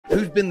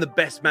Who's been the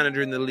best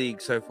manager in the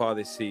league so far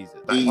this season?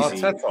 Easy.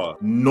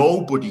 Arteta.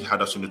 Nobody had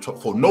us in the top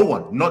 4. No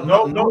one. No.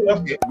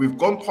 We've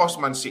gone past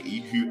Man City,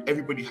 who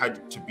everybody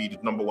had to be the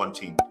 #1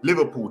 team.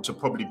 Liverpool to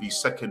probably be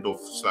second or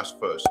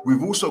 /1st.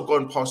 We've also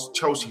gone past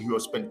Chelsea, who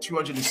have spent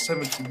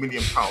 £270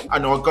 million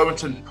and are going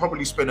to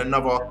probably spend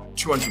another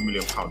 £200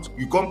 million.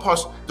 You've gone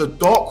past the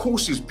dark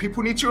horses.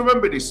 People need to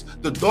remember this.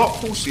 The dark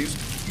horses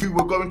who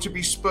were going to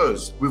be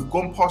Spurs. We've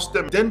gone past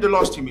them. Then the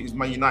last team is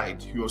Man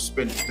United, who have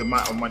spent the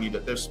amount of money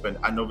that they've spent,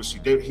 and obviously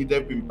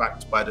they've been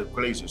backed by the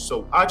Glazers.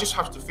 So I just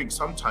have to think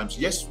sometimes,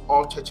 yes,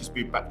 Arteta's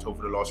been backed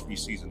over the last 3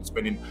 seasons,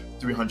 spending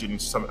 300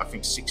 and some, I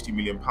think, £60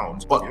 million.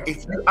 But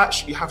if you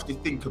actually have to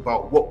think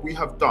about what we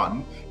have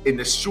done in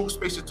a short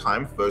space of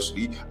time,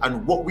 firstly,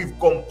 and what we've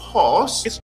gone past,